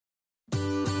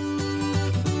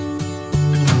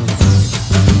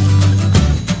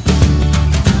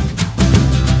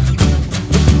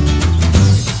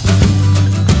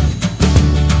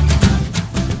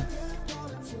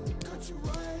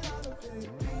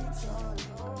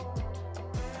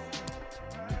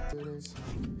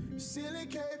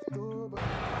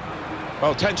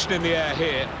Well, tension in the air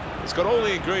here. It's got all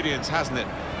the ingredients, hasn't it?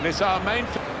 And it's our main...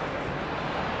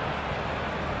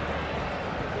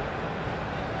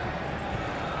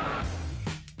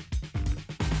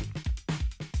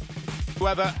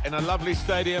 Weather in a lovely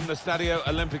stadium, the Stadio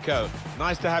Olimpico.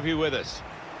 Nice to have you with us.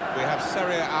 We have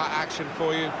Serie A action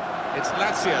for you. It's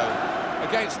Lazio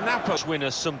against Napoli.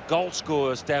 Winners, some goal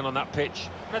scorers down on that pitch.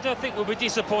 And I don't think we'll be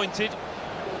disappointed.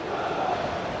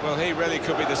 Well, he really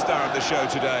could be the star of the show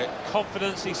today.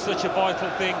 Confidence is such a vital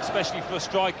thing, especially for a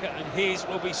striker, and his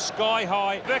will be sky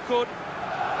high. Record.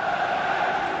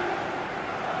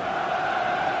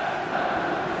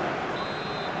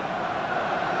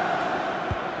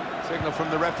 Signal from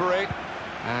the referee,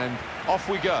 and off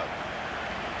we go.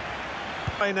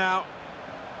 Now,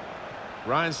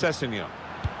 Ryan Sessegnon.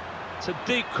 It's a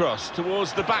deep cross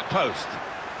towards the back post.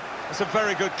 It's a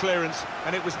very good clearance,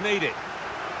 and it was needed.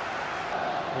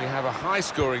 We have a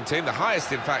high-scoring team, the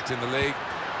highest, in fact, in the league,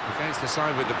 against the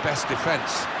side with the best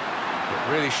defence.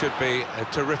 It really should be a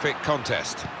terrific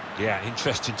contest. Yeah,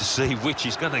 interesting to see which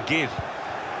he's going to give,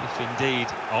 if indeed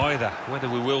either, whether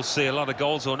we will see a lot of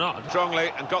goals or not.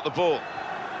 Strongly, and got the ball.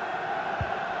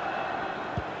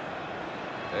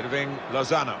 Irving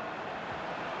Lozano.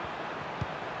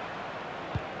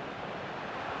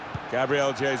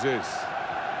 Gabriel Jesus.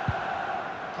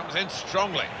 Comes in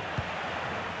strongly.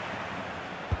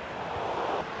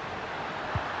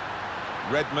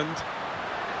 Redmond.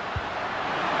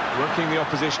 Working the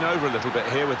opposition over a little bit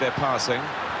here with their passing.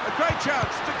 A great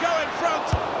chance to go in front.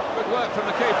 Good work from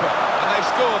the keeper. And they've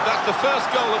scored. That's the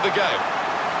first goal of the game.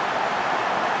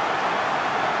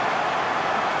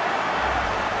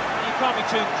 You can't be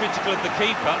too critical of the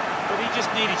keeper, but he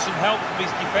just needed some help from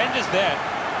his defenders there.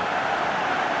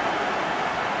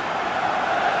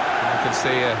 You can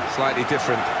see a slightly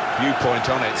different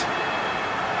viewpoint on it.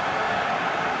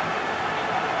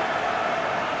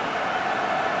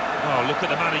 Oh, look at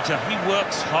the manager. He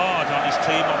works hard on his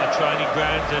team on the training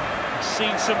ground, and he's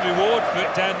seen some reward for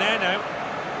it down there now.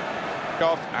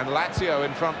 And Lazio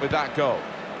in front with that goal.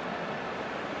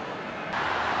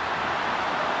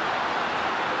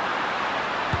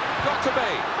 Got to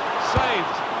be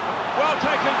saved. Well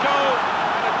taken goal,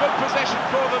 and a good possession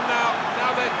for them now.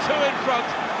 Now they're two in front.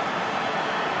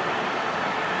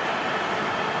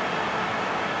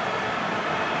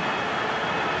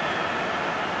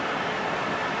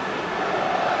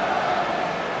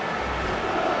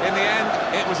 In the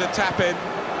end, it was a tap-in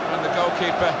when the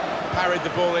goalkeeper parried the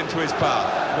ball into his path.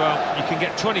 Well, you can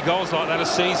get 20 goals like that a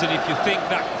season if you think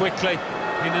that quickly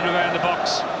in and around the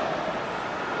box.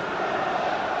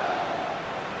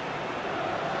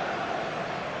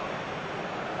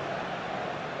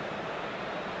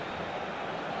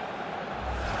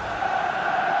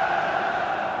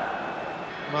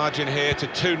 Margin here to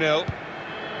 2-0.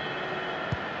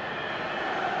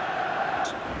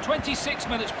 26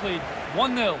 minutes played,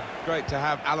 1-0. Great to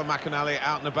have Alan McInally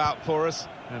out and about for us,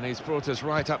 and he's brought us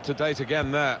right up to date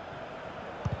again there.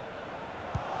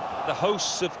 The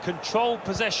hosts have controlled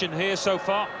possession here so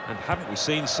far, and haven't we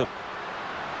seen some?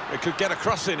 It could get a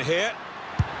cross in here.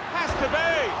 Has to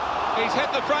be! He's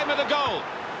hit the frame of the goal.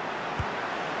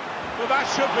 Well, that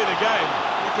should be the game.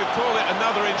 You could call it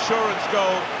another insurance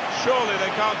goal. Surely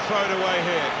they can't throw it away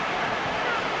here.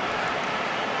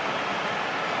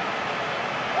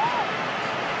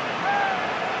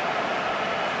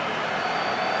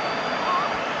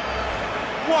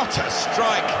 What a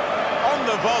strike on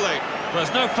the volley. Well,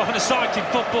 there's no finer sight in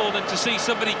football than to see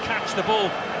somebody catch the ball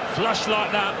flush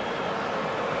like that.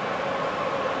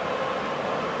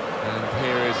 And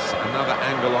here is another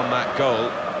angle on that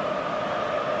goal.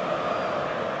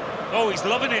 Oh, he's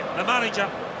loving it, the manager.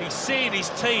 He's seeing his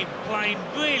team playing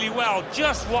really well,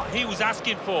 just what he was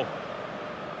asking for.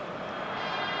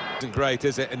 Isn't great,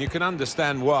 is it? And you can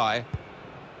understand why.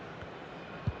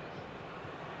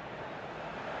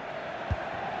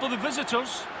 For the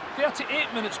visitors,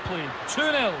 38 minutes played,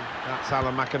 2-0. That's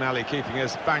Alan McInally keeping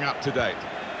us bang up to date.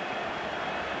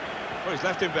 Well, he's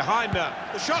left him behind now.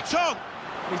 The shot's on!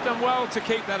 He's done well to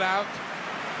keep that out.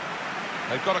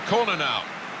 They've got a corner now.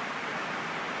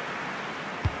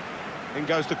 In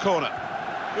goes the corner.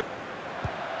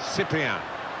 Cyprian.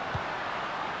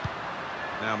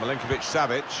 Now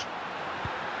Milinkovic-Savic.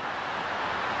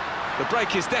 The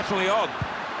break is definitely on.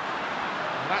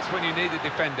 And that's when you need a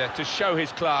defender to show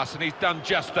his class, and he's done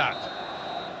just that.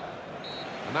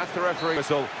 And that's the referee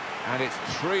whistle, and it's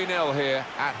 3-0 here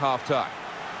at half-time.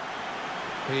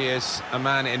 He is a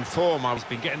man in form. He's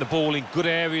been getting the ball in good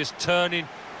areas, turning,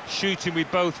 shooting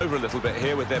with both. Over a little bit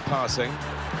here with their passing.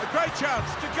 A great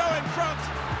chance to go in front.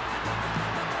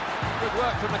 Good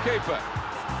work from the keeper.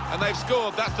 And they've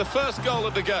scored. That's the first goal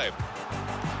of the game.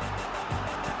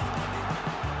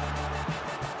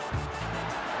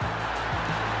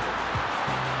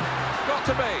 Got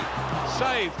to be.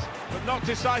 Saved, but not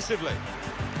decisively.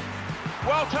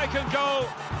 Well taken goal,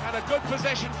 and a good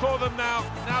possession for them now.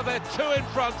 Now they're 2 in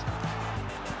front.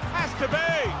 Has to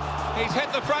be. He's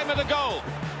hit the frame of the goal.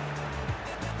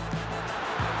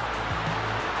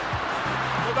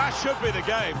 Well, that should be the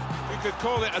game. We could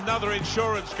call it another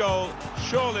insurance goal.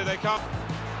 Surely they can't.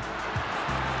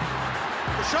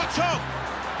 The shot's on.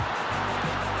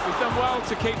 He's done well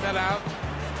to keep that out.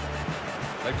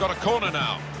 They've got a corner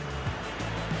now.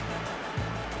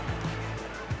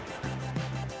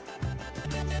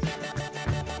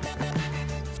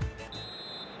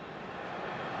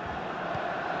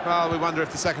 Well, we wonder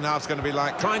if the second half's going to be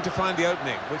like trying to find the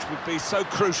opening, which would be so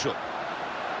crucial.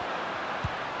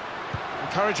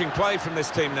 Encouraging play from this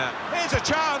team now. Here's a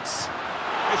chance!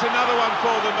 It's another one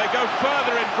for them. They go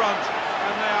further in front,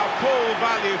 and they are full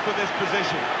value for this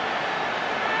position.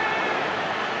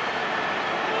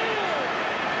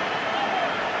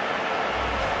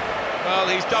 Well,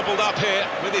 he's doubled up here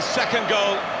with his second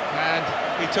goal, and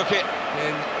he took it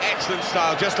in excellent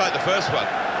style, just like the first one.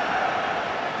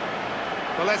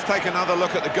 Well, let's take another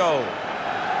look at the goal.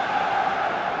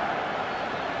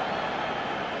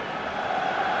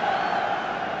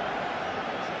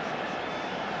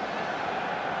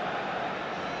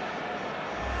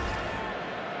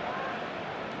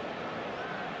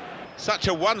 Such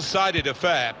a one-sided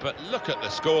affair, but look at the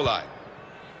scoreline.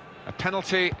 A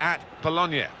penalty at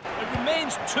Bologna. It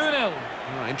remains 2-0.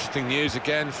 Oh, interesting news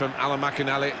again from Alan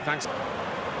McInally. Thanks.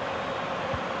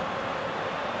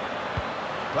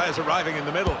 Players arriving in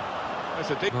the middle.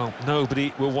 Well,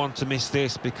 nobody will want to miss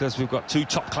this because we've got 2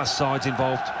 top-class sides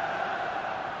involved.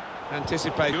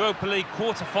 Anticipate. Europa League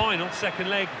quarter-final, second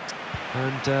leg.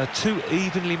 And 2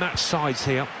 evenly matched sides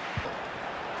here.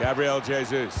 Gabriel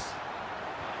Jesus.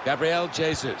 Gabriel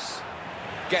Jesus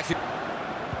gets it.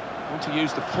 Want to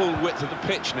use the full width of the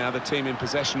pitch now, the team in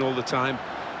possession all the time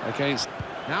against.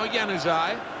 Now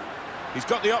Januzaj. He's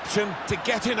got the option to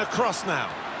get in across now.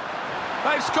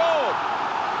 They've scored!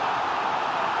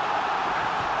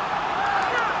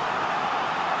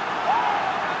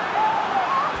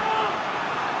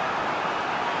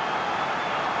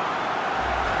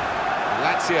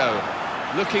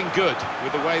 Lazio looking good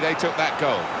with the way they took that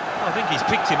goal. I think he's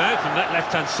picked him out from that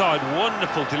left-hand side.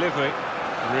 Wonderful delivery.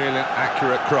 Really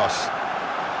accurate cross.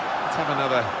 Let's have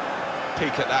another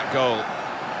peek at that goal.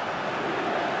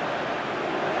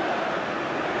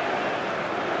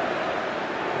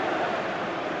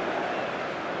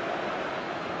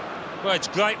 Well, it's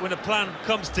great when a plan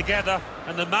comes together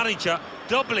and the manager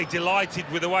doubly delighted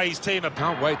with the way his team are.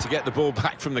 Can't wait to get the ball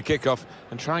back from the kickoff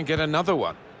and try and get another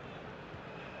one.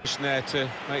 There to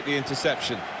make the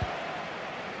interception.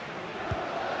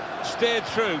 Steered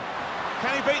through.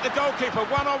 Can he beat the goalkeeper?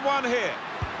 One-on-one here.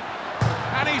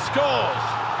 And he scores.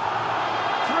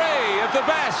 3 of the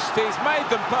best. He's made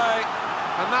them pay.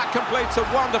 And that completes a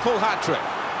wonderful hat-trick.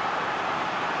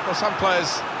 Well, some players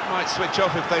might switch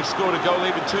off if they've scored a goal,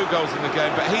 even 2 goals in the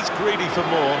game, but he's greedy for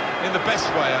more, in the best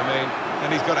way, I mean, and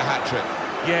he's got a hat-trick.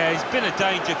 Yeah, he's been a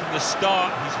danger from the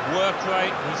start. His work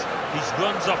rate, his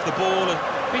runs off the ball, and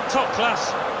been top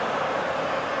class.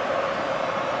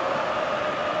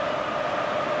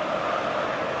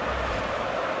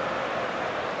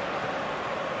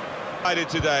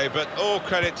 Today, but all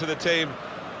credit to the team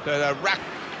that are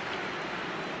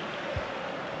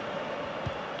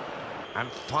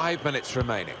and 5 minutes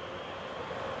remaining.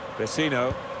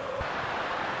 Vecino.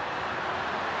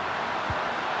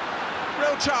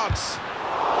 Real chance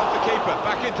of the keeper,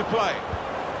 back into play.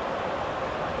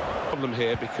 Problem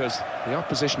here because the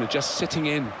opposition are just sitting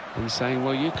in and saying,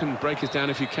 well, you can break us down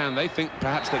if you can. They think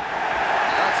perhaps that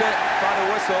that's it,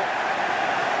 final whistle.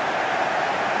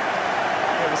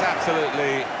 It was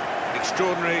absolutely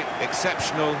extraordinary,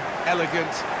 exceptional,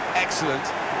 elegant, excellent.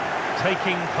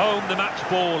 Taking home the match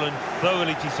ball and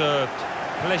thoroughly deserved.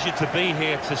 Pleasure to be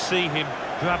here to see him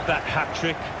grab that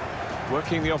hat-trick.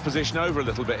 Working the opposition over a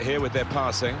little bit here with their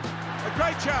passing. A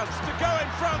great chance to go in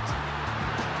front.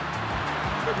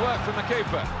 Good work from the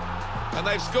keeper. And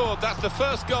they've scored. That's the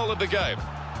first goal of the game.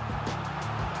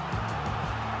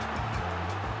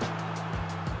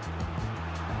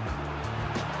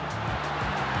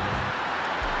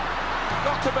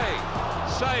 Got to be.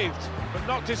 Saved, but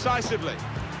not decisively.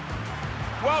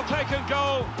 Well taken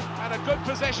goal, and a good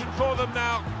possession for them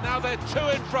now. Now they're 2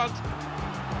 in front.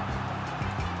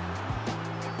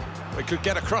 We could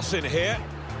get a cross in here.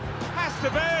 Has to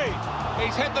be.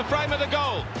 He's hit the frame of the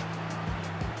goal.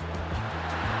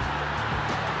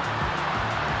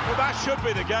 Well, that should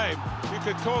be the game. You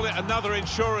could call it another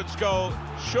insurance goal.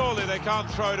 Surely they can't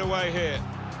throw it away here.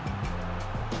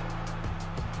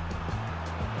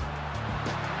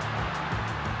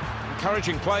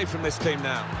 Encouraging play from this team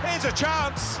now. Here's a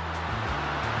chance.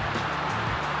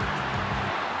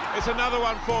 It's another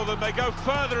one for them. They go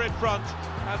further in front,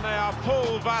 and they are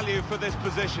full value for this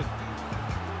position.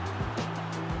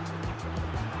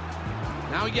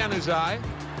 Now Januzaj.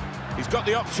 He's got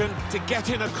the option to get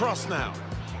in across now.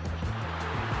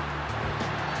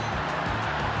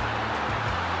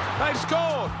 They've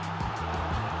scored.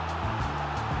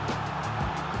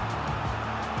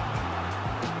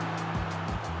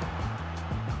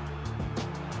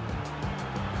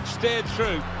 Steered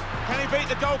through. Can he beat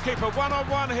the goalkeeper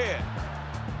one-on-one here?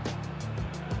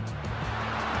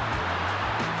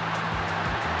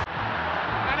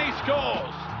 And he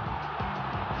scores.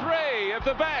 3 of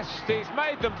the best. He's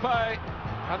made them pay,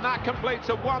 and that completes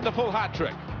a wonderful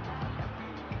hat-trick.